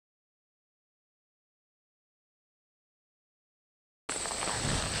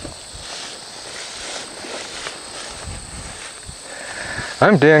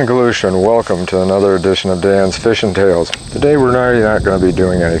I'm Dan Galusha, and welcome to another edition of Dan's Fishing Tales. Today we're not going to be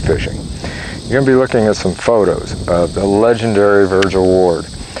doing any fishing. You're going to be looking at some photos of the legendary Virgil Ward.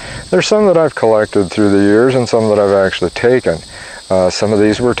 There's some that I've collected through the years and some that I've actually taken. Some of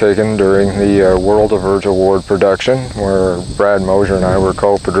these were taken during the World of Virgil Ward production, where Brad Mosier and I were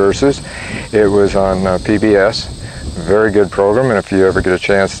co-producers. It was on PBS. Very good program, and if you ever get a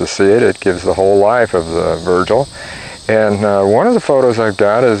chance to see it, it gives the whole life of the Virgil. And one of the photos I've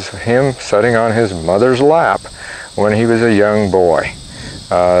got is him sitting on his mother's lap when he was a young boy.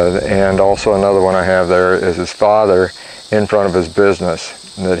 And also another one I have there is his father in front of his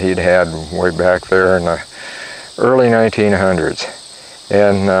business that he'd had way back there in the early 1900s.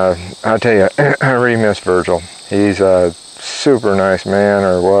 And I'll tell you, I really miss Virgil. He's a super nice man,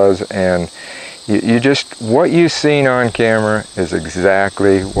 or was, and you just, what you've seen on camera is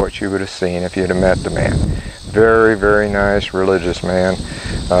exactly what you would have seen if you'd have met the man. Very, very nice, religious man.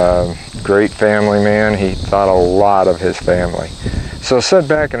 Great family man. He thought a lot of his family. So sit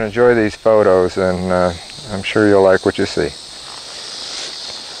back and enjoy these photos, and I'm sure you'll like what you see.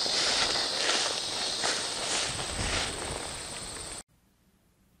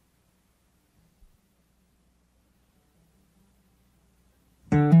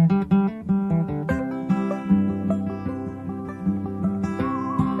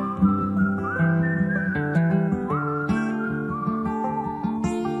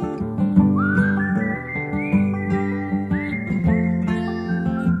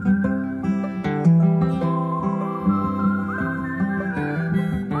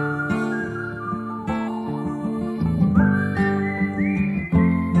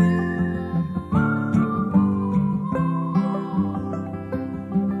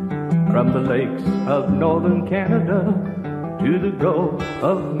 From the lakes of northern Canada to the Gulf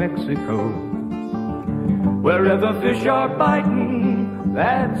of Mexico, wherever fish are biting,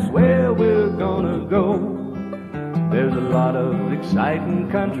 that's where we're gonna go. There's a lot of exciting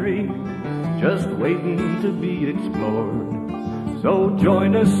country just waiting to be explored. So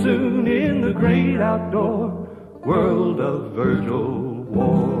join us soon in the great outdoor world of Virgil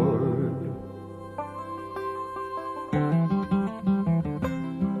Ward.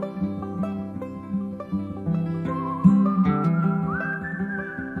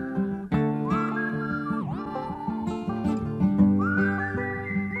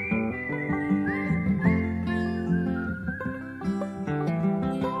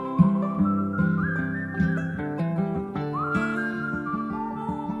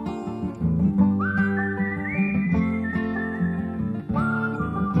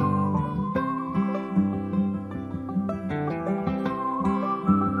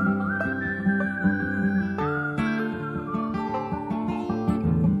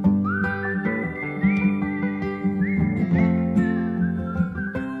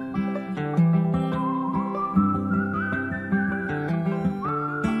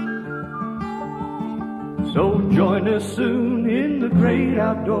 So join us soon in the great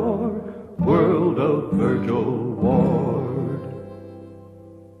outdoor world of Virgil Ward.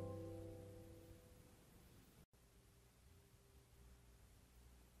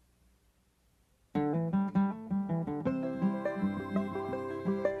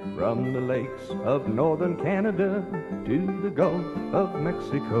 From the lakes of northern Canada to the Gulf of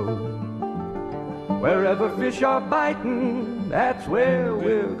Mexico, wherever fish are biting, that's where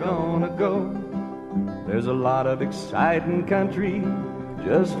we're gonna go. There's a lot of exciting country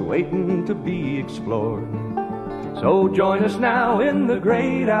just waiting to be explored. So join us now in the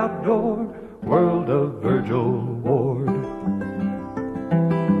great outdoor world of Virgil Ward.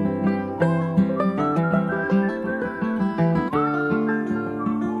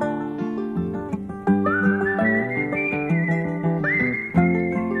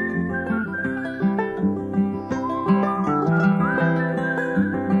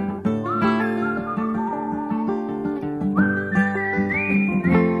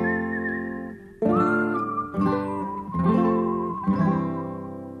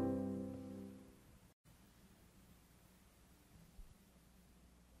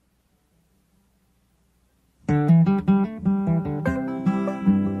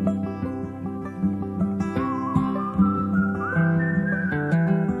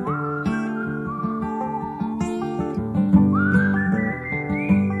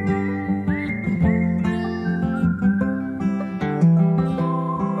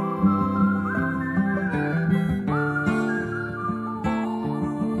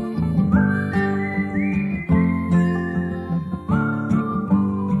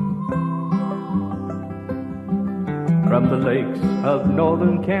 From the lakes of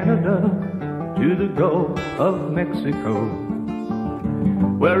northern Canada to the Gulf of Mexico,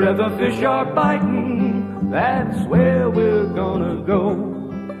 Wherever fish are biting, that's where we're gonna go.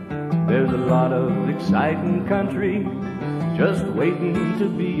 There's a lot of exciting country just waiting to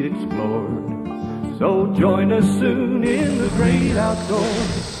be explored. So join us soon in the great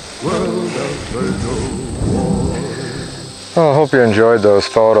outdoors, World of Virgil Ward. Well, I hope you enjoyed those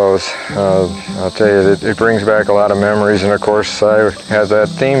photos. I'll tell you, it brings back a lot of memories, and of course I have that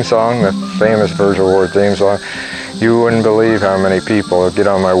theme song, the famous Virgil Ward theme song. You wouldn't believe how many people get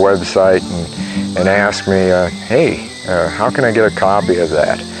on my website and ask me, hey, how can I get a copy of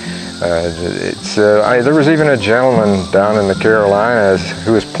that? There was even a gentleman down in the Carolinas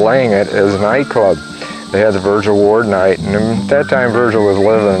who was playing it as a nightclub. They had the Virgil Ward night, and at that time Virgil was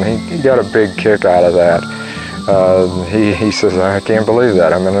living. He got a big kick out of that. He says, I can't believe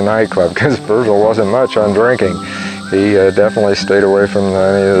that. I'm in a nightclub, because Virgil wasn't much on drinking. He definitely stayed away from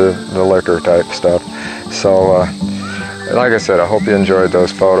any of the liquor type stuff. So, like I said, I hope you enjoyed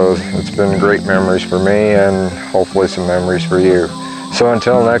those photos. It's been great memories for me, and hopefully some memories for you. So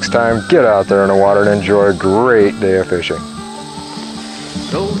until next time, get out there in the water and enjoy a great day of fishing.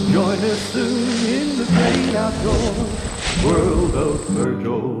 So join us soon in the great outdoors, World of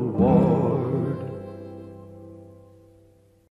Virgil Ward.